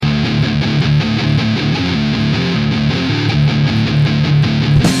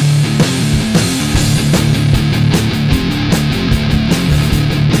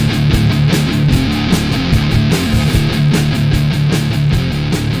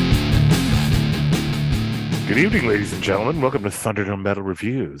Good evening, ladies and gentlemen. Welcome to Thunderdome Metal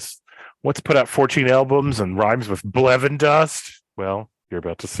Reviews. What's put out 14 albums and rhymes with Sevendust? Well, you're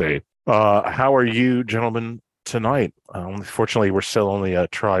about to see. How are you, gentlemen, tonight? Fortunately, we're still only a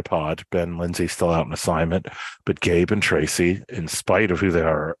tripod. Ben Lindsay's still out on assignment, but Gabe and Tracy, in spite of who they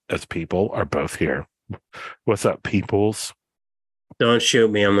are as people, are both here. What's up, peoples? Don't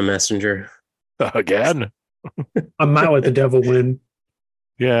shoot me, I'm the messenger. Again? I might let the devil win.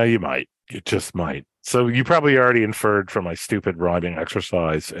 Yeah, you might. You just might. So you probably already inferred from my stupid rhyming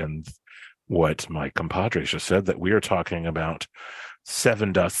exercise and what my compadres just said that we are talking about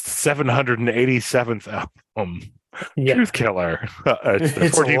Sevendust's 787th album, Truth Killer. It's the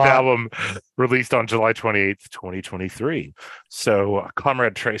 14th album released on July 28th, 2023. So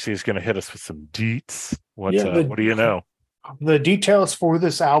Comrade Tracy is going to hit us with some deets. What do you know? The details for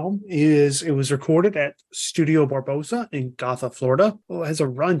this album is it was recorded at Studio Barbosa in Gotha, Florida. It has a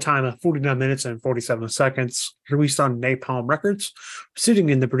runtime of 49 minutes and 47 seconds, released on Napalm Records. Sitting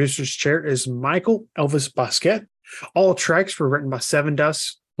in the producer's chair is Michael Elvis Basquet. All tracks were written by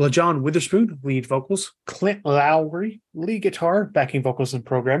Sevendust. LaJohn Witherspoon, lead vocals. Clint Lowry, lead guitar, backing vocals and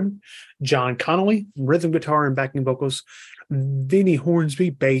programming. John Connolly, rhythm guitar and backing vocals. Vinnie Hornsby,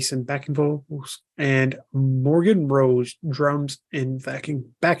 bass and backing vocals. And Morgan Rose, drums and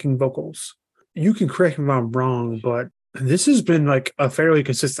backing vocals. You can correct me if I'm wrong, but this has been like a fairly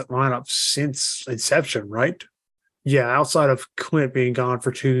consistent lineup since inception, right? Yeah, outside of Clint being gone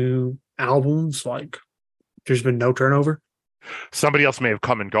for 2 albums, like there's been no turnover. Somebody else may have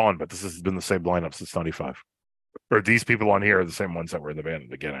come and gone, but this has been the same lineup since 95. Or these people on here are the same ones that were in the band at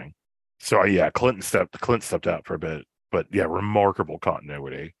the beginning. So yeah, Clint stepped out for a bit, but yeah, remarkable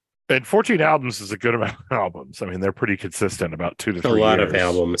continuity. And 14 albums is a good amount of albums. I mean, they're pretty consistent, about 2 to 3 years. A lot of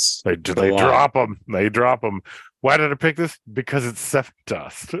albums. They drop them. They drop them. Why did I pick this? Because it's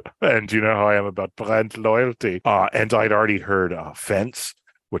Sevendust. And you know how I am about brand loyalty. And I'd already heard Fence,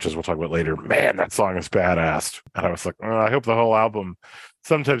 which is we'll talk about later. Man, that song is badass. And I was like, I hope the whole album.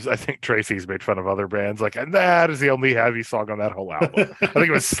 Sometimes I think Tracy's made fun of other bands, like, and that is the only heavy song on that whole album. I think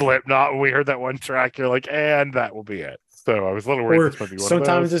it was Slipknot. When we heard that one track, you're like, and that will be it. So I was a little worried. Or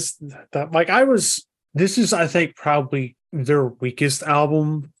sometimes this is, I think, probably their weakest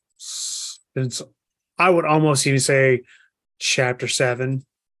album. Since I would almost even say Chapter 7.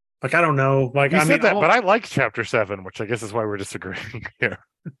 Like, I don't know. Like, I said that, but I like Chapter 7, which I guess is why we're disagreeing here.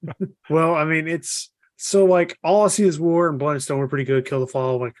 Well, I mean, it's so like All I See Is War and Blood and Stone were pretty good. Kill the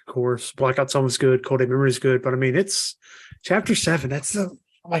Fall, like, of course, Blackout Song is good. Cold Day Memory is good, but I mean, it's Chapter 7. That's the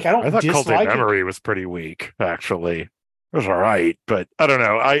like I thought Cold Day Memory was pretty weak, actually. It was all right, but I don't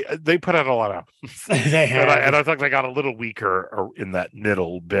know. They put out a lot of they have, and I think they got a little weaker in that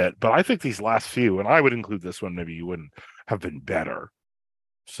middle bit. But I think these last few, and I would include this one, maybe you wouldn't have been better.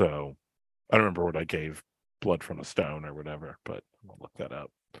 So I don't remember what I gave Blood from a Stone or whatever, but I'll look that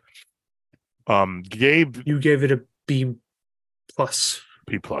up. Gabe, you gave it a B plus.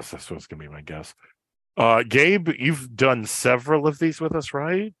 B plus. That's what's gonna be my guess. Gabe, you've done several of these with us,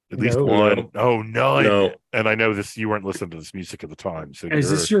 right? At least one. Oh, none. No. And I know this. You weren't listening to this music at the time. So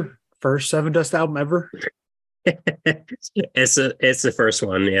is this your first Sevendust album ever? It's the first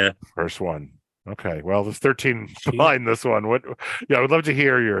one. Yeah, first one. Okay, well, there's 13 behind this one. Yeah, I would love to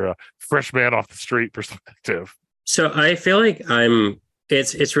hear your fresh man off the street perspective. So I feel like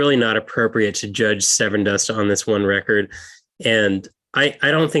it's really not appropriate to judge Sevendust on this one record, and I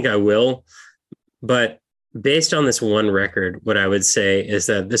don't think I will. But based on this one record, what I would say is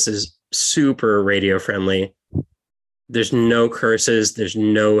that this is super radio friendly. There's no curses. There's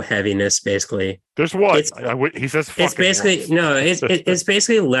no heaviness. Basically, there's what he says. It's basically it's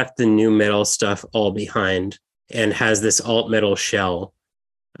basically left the new metal stuff all behind and has this alt metal shell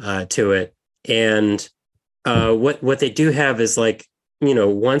to it. And what they do have is, like, you know,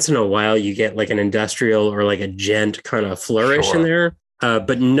 once in a while you get like an industrial or like a gent kind of flourish in there.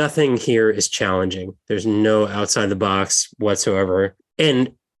 But nothing here is challenging. There's no outside the box whatsoever.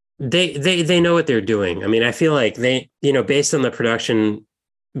 And they know what they're doing. I mean, I feel like they, you know, based on the production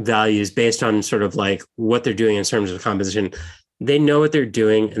values, based on sort of like what they're doing in terms of composition, they know what they're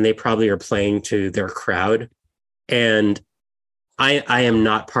doing, and they probably are playing to their crowd. And I am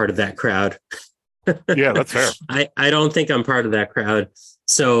not part of that crowd. Yeah, that's fair. I don't think I'm part of that crowd.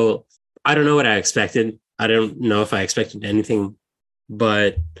 So I don't know what I expected. I don't know if I expected anything,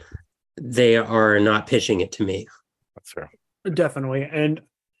 but they are not pitching it to me. That's fair. Definitely. And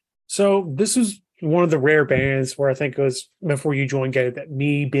so this is one of the rare bands where I think it was before you joined Gabe that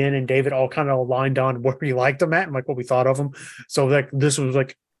me, Ben, and David all kind of aligned on where we liked them at and like what we thought of them. So like this was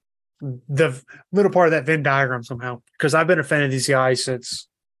like the little part of that Venn diagram somehow, because I've been a fan of these guys since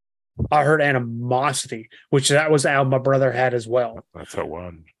I heard Animosity, which that was the album my brother had as well. That's a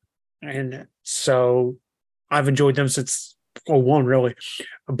one. And so I've enjoyed them since one really.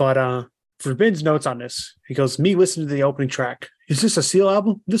 But for Ben's notes on this, he goes, me listening to the opening track. Is this a Seal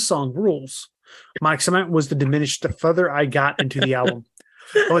album? This song rules. My excitement was to diminish the further I got into the album.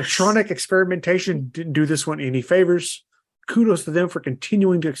 Electronic experimentation didn't do this one any favors. Kudos to them for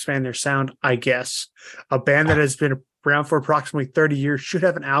continuing to expand their sound, I guess. A band that has been around for approximately 30 years should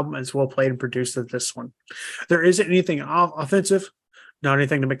have an album as well played and produced as this one. There isn't anything offensive, not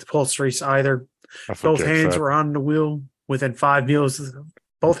anything to make the pulse race either. Both hands were on the wheel within 5 miles.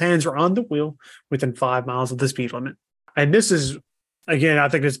 Both hands were on the wheel within 5 miles of the speed limit. And this is, again, I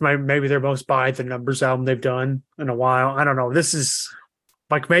think it's maybe their most by the numbers album they've done in a while. I don't know. This is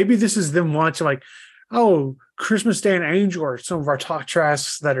like, maybe this is them watching like, oh, Christmas Day and Angel are some of our top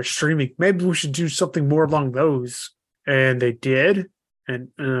tracks that are streaming. Maybe we should do something more along those. And they did. And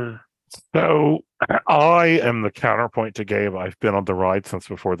so I am the counterpoint to Gabe. I've been on the ride since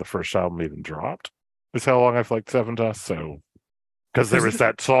before the first album even dropped. That's how long I've liked Sevendust. So because there was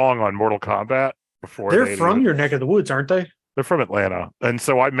that song on Mortal Kombat before. They're from your neck of the woods, aren't they? They're from Atlanta. And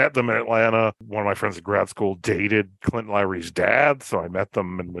so I met them in Atlanta. One of my friends in grad school dated Clinton Lowry's dad. So I met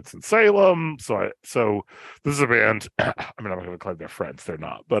them in Winston-Salem. So this is a band. I mean, I'm not going to claim they're friends. They're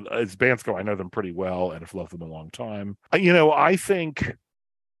not. But as bands go, I know them pretty well and have loved them a long time. I think,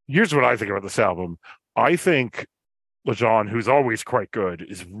 here's what I think about this album. I think LeJean, who's always quite good,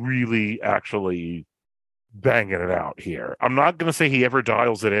 is really actually banging it out here. I'm not going to say he ever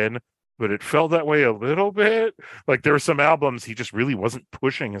dials it in, but it felt that way a little bit. Like there were some albums he just really wasn't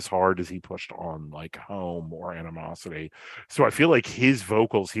pushing as hard as he pushed on like Home or Animosity. So I feel like his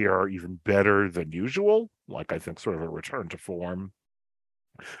vocals here are even better than usual. Like I think sort of a return to form.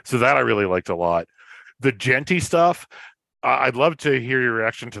 So that I really liked a lot. The Genty stuff, I'd love to hear your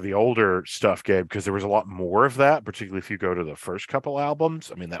reaction to the older stuff, Gabe, because there was a lot more of that, particularly if you go to the first couple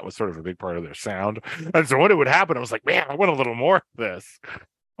albums. I mean, that was sort of a big part of their sound. And so when it would happen, I was like, man, I want a little more of this.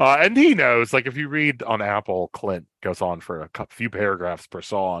 And he knows, like, if you read on Apple, Clint goes on for a few paragraphs per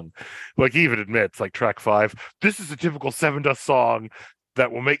song. Like, he even admits, like, track 5, this is a typical Sevendust song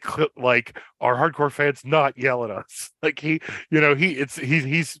that will make like our hardcore fans not yell at us. Like he's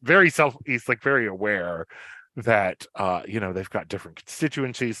very he's like very aware that they've got different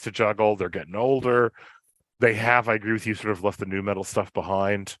constituencies to juggle. They're getting older. They have, I agree with you, sort of left the new metal stuff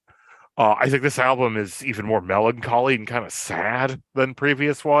behind. I think this album is even more melancholy and kind of sad than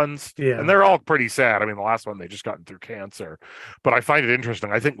previous ones. Yeah. And they're all pretty sad. I mean, the last one, they just gotten through cancer. But I find it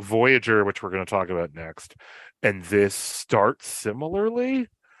interesting. I think Voyager, which we're going to talk about next, and this start similarly.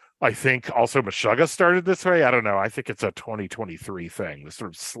 I think also Meshuggah started this way. I don't know. I think it's a 2023 thing, this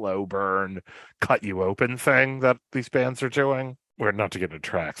sort of slow burn, cut you open thing that these bands are doing. We're not to get into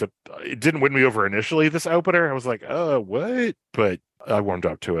tracks. It didn't win me over initially, this opener. I was like, oh, what? But I warmed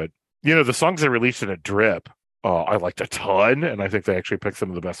up to it. The songs they released in a drip, I liked a ton, and I think they actually picked some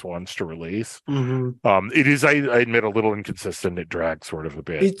of the best ones to release. Mm-hmm. It is, I admit, a little inconsistent. It drags sort of a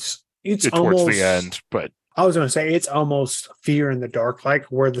bit. It's towards almost the end, but I was going to say it's almost Fear in the Dark, like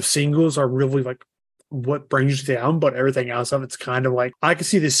where the singles are really like what brings you down, but everything else of it's kind of like I can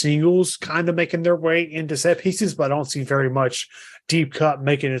see the singles kind of making their way into set pieces, but I don't see very much deep cut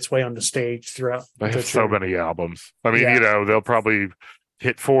making its way on the stage throughout. They have so many albums. I mean, they'll probably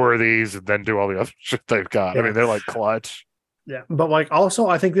hit 4 of these and then do all the other shit they've got. I mean, they're like clutch. Yeah, but like also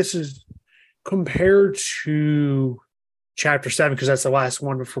I think this is compared to Chapter 7, because that's the last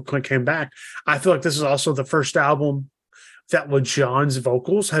one before Clint came back. I feel like this is also the first album that LeJean's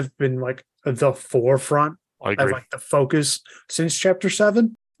vocals have been like the forefront of like the focus since Chapter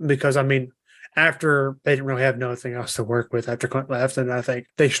 7. Because I mean, after they didn't really have nothing else to work with after Clint left, and I think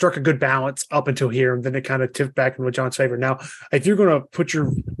they struck a good balance up until here, and then it kind of tipped back in LeJean's favor. Now, if you're going to put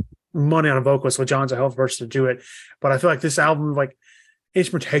your money on a vocalist, LeJean's a hell of a person to do it. But I feel like this album, like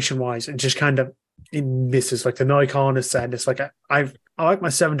instrumentation wise, it just kind of it misses like the melancholy and the sadness. Like I like my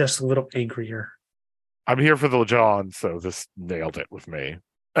Sevendust a little angrier. I'm here for the LeJean, so this nailed it with me.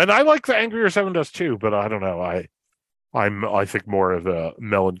 And I like the angrier Sevendust too, but I don't know. I think more of a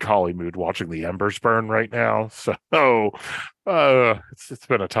melancholy mood watching the embers burn right now. So it's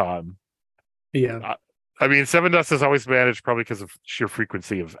been a time. Yeah. I mean, Sevendust has always managed, probably because of sheer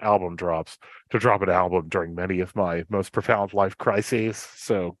frequency of album drops, to drop an album during many of my most profound life crises.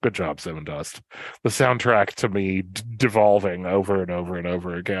 So good job, Sevendust. The soundtrack to me devolving over and over and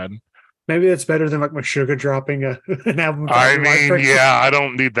over again. Maybe that's better than like Meshuggah dropping an album. I mean, yeah, I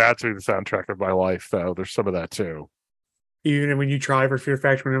don't need that to be the soundtrack of my life, though. There's some of that too. Even when you try for Fear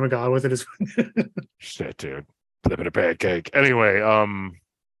Factory and God with it as shit, dude. Living a pancake. Anyway,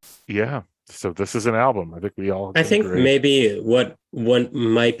 Yeah. So this is an album. I think we all I can think agree. maybe what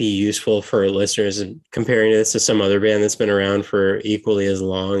might be useful for listeners and comparing this to some other band that's been around for equally as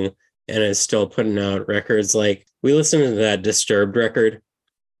long and is still putting out records, like we listened to that Disturbed record.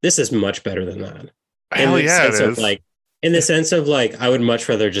 This is much better than that. In Hell the yeah, it sense of is. I would much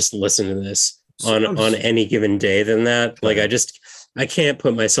rather just listen to this So, on any given day than that. Like I can't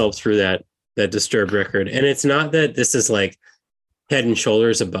put myself through that Disturbed record. And it's not that this is like head and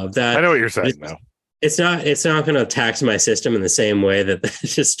shoulders above I that. know what you're saying, though. It's not going to tax my system in the same way that the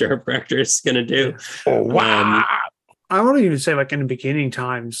Disturbed record is going to do. Oh, wow. I want to even say, like in the beginning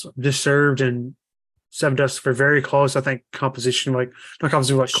times, Disturbed and Sevendust were very close. I think composition, like not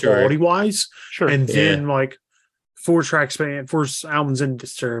composition, like Sure. quality wise, Sure. and Yeah. then like four albums in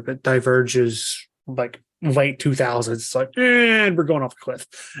Disturbed, it diverges like late 2000s. It's like, and we're going off a cliff.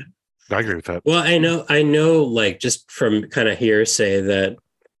 I agree with that. Well, I know, like just from kind of hearsay that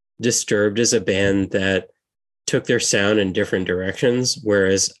Disturbed is a band that took their sound in different directions,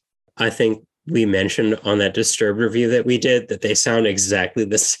 whereas I think we mentioned on that Disturbed review that we did that they sound exactly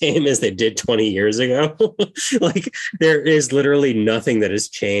the same as they did 20 years ago. Like there is literally nothing that has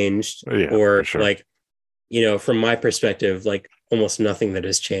changed, or sure. like, from my perspective, like almost nothing that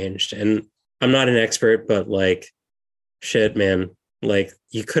has changed. And I'm not an expert, but like, shit, man. Like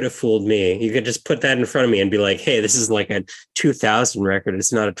you could have fooled me. You could just put that in front of me and be like, hey, this is like a 2000 record.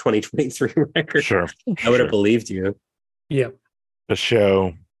 It's not a 2023 record. Sure. I would have believed you. Yeah. The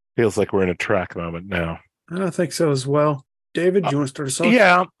show feels like we're in a track moment now. I think so as well. David, do you want to start us off?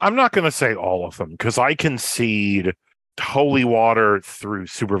 Yeah, I'm not going to say all of them because I concede Holy Water through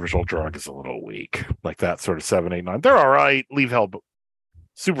Superficial Drug is a little weak. Like that sort of 7, 8, 9. They're all right. Leave Hell.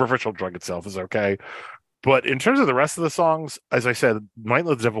 Superficial Drug itself is okay. But in terms of the rest of the songs, as I said, Might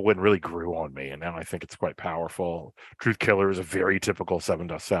Let the Devil Win really grew on me, and now I think it's quite powerful. Truth Killer is a very typical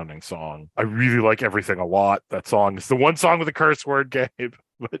Sevendust sounding song. I really like Everything a lot. That song is the one song with a curse word, Gabe,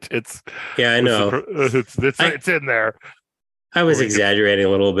 but it's I know it's in there. I was exaggerating a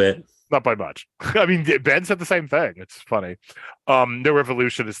little bit. Not by much. I mean, Ben said the same thing. It's funny. No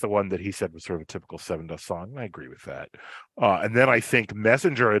Revolution is the one that he said was sort of a typical Sevendust song. I agree with that. And then I think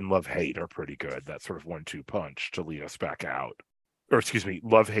Messenger and Love Hate are pretty good. That sort of 1-2 punch to lead us back out. Or excuse me,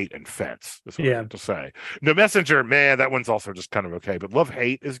 Love Hate and Fence is what I have to say. No, Messenger, man, that one's also just kind of okay. But Love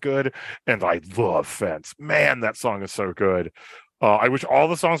Hate is good. And I love Fence. Man, that song is so good. I wish all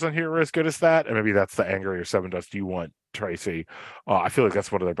the songs on here were as good as that. And maybe that's the angrier Sevendust you want, Tracy. I feel like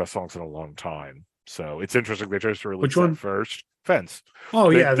that's one of their best songs in a long time. So it's interesting they chose to release that first. Fence.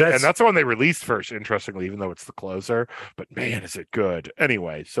 Oh, and that's the one they released first, interestingly, even though it's the closer. But man, is it good.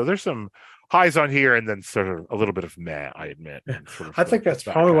 Anyway, so there's some highs on here and then sort of a little bit of meh, I admit. Sort of I think that's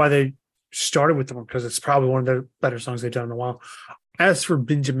probably why they started with them, because it's probably one of the better songs they've done in a while. As for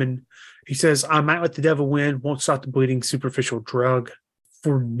Benjamin, he says, I Might Let the Devil Win, Won't Stop the Bleeding, Superficial Drug.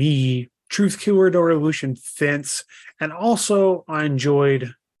 For me, Truth Killer, No Revolution, Fence. And also I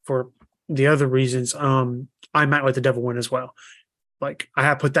enjoyed, for the other reasons, I Might Let the Devil Win as well. Like I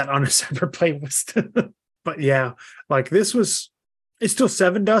have put that on a separate playlist. But yeah, like it's still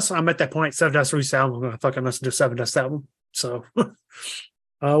Sevendust. I'm at that point, Sevendust release album. I'm going to fucking listen to Sevendust album. So what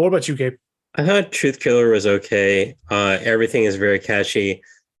about you, Gabe? I thought Truth Killer was okay. Everything is very catchy.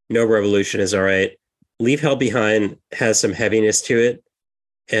 No Revolution is all right. Leave Hell Behind has some heaviness to it.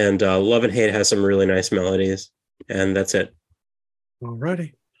 And Love and Hate has some really nice melodies. And that's it.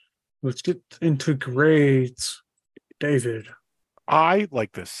 Alrighty. Let's get into grades. David. I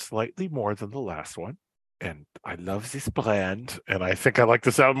like this slightly more than the last one. And I love this band. And I think I like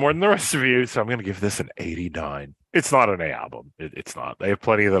this album more than the rest of you. So I'm going to give this an 89. It's not an A album. It's not. They have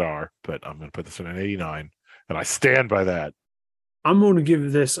plenty that are. But I'm going to put this in an 89. And I stand by that. I'm going to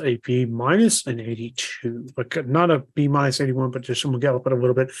give this a B minus an 82. Like not a B minus 81, but just I'm going to gallop it a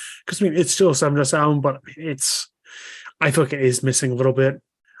little bit. Because I mean, it's still a Sevendust album, but I feel like it is missing a little bit.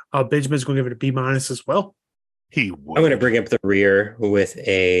 Benjamin's going to give it a B minus as well. He would. I'm going to bring up the rear with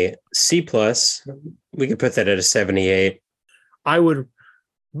a C plus. We could put that at a 78. I would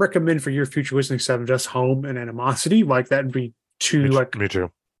recommend for your future listening Sevendust Home and Animosity. Like that would be me too.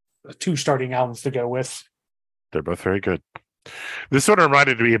 Two starting albums to go with. They're both very good. This sort of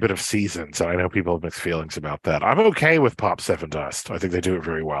reminded me a bit of Seasons. I know people have mixed feelings about that. I'm okay with Pop Sevendust. I think they do it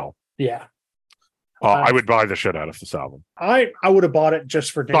very well. Yeah. I would buy the shit out of this album. I would have bought it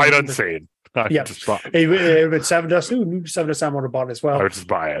just for Sight unseen. Yeah. If it's Sevendust, new Sevendust album, I would have bought it as well. I would just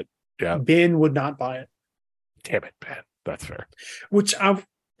buy it. Yeah. Ben would not buy it. Damn it, Ben. That's fair. Which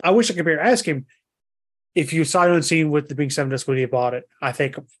I wish I could ask him if you sight unseen with the Big Sevendust when he bought it. I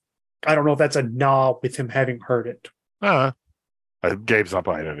don't know if that's a nod with him having heard it. Gabe's not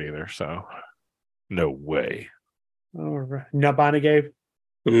buying it either, so no way. All right. Not buying it, Gabe?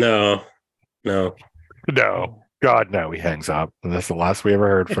 No. No, God, no. He hangs up, and that's the last we ever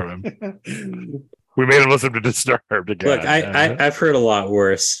heard from him. We made him listen to Disturbed again. Look, I've heard a lot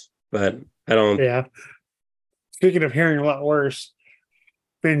worse, but I don't. Yeah. Speaking of hearing a lot worse,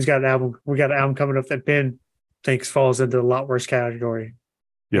 Ben's got an album. We got an album coming up that Ben thinks falls into the lot worse category.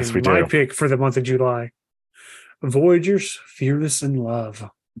 Yes, and we my do. pick for the month of July, Voyagers, Fearless in Love.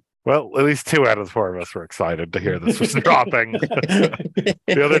 Well, at least 2 out of the 4 of us were excited to hear this was dropping.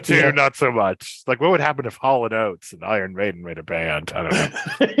 The other 2, Yeah. not so much. Like, what would happen if Hall & Oates and Iron Maiden made a band? I don't know.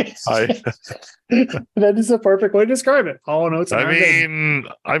 That is a perfect way to describe it. All notes. I mean,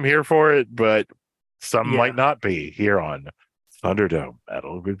 I'm here for it, but some Yeah. might not be here on Thunderdome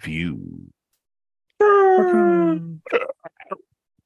Metal Review.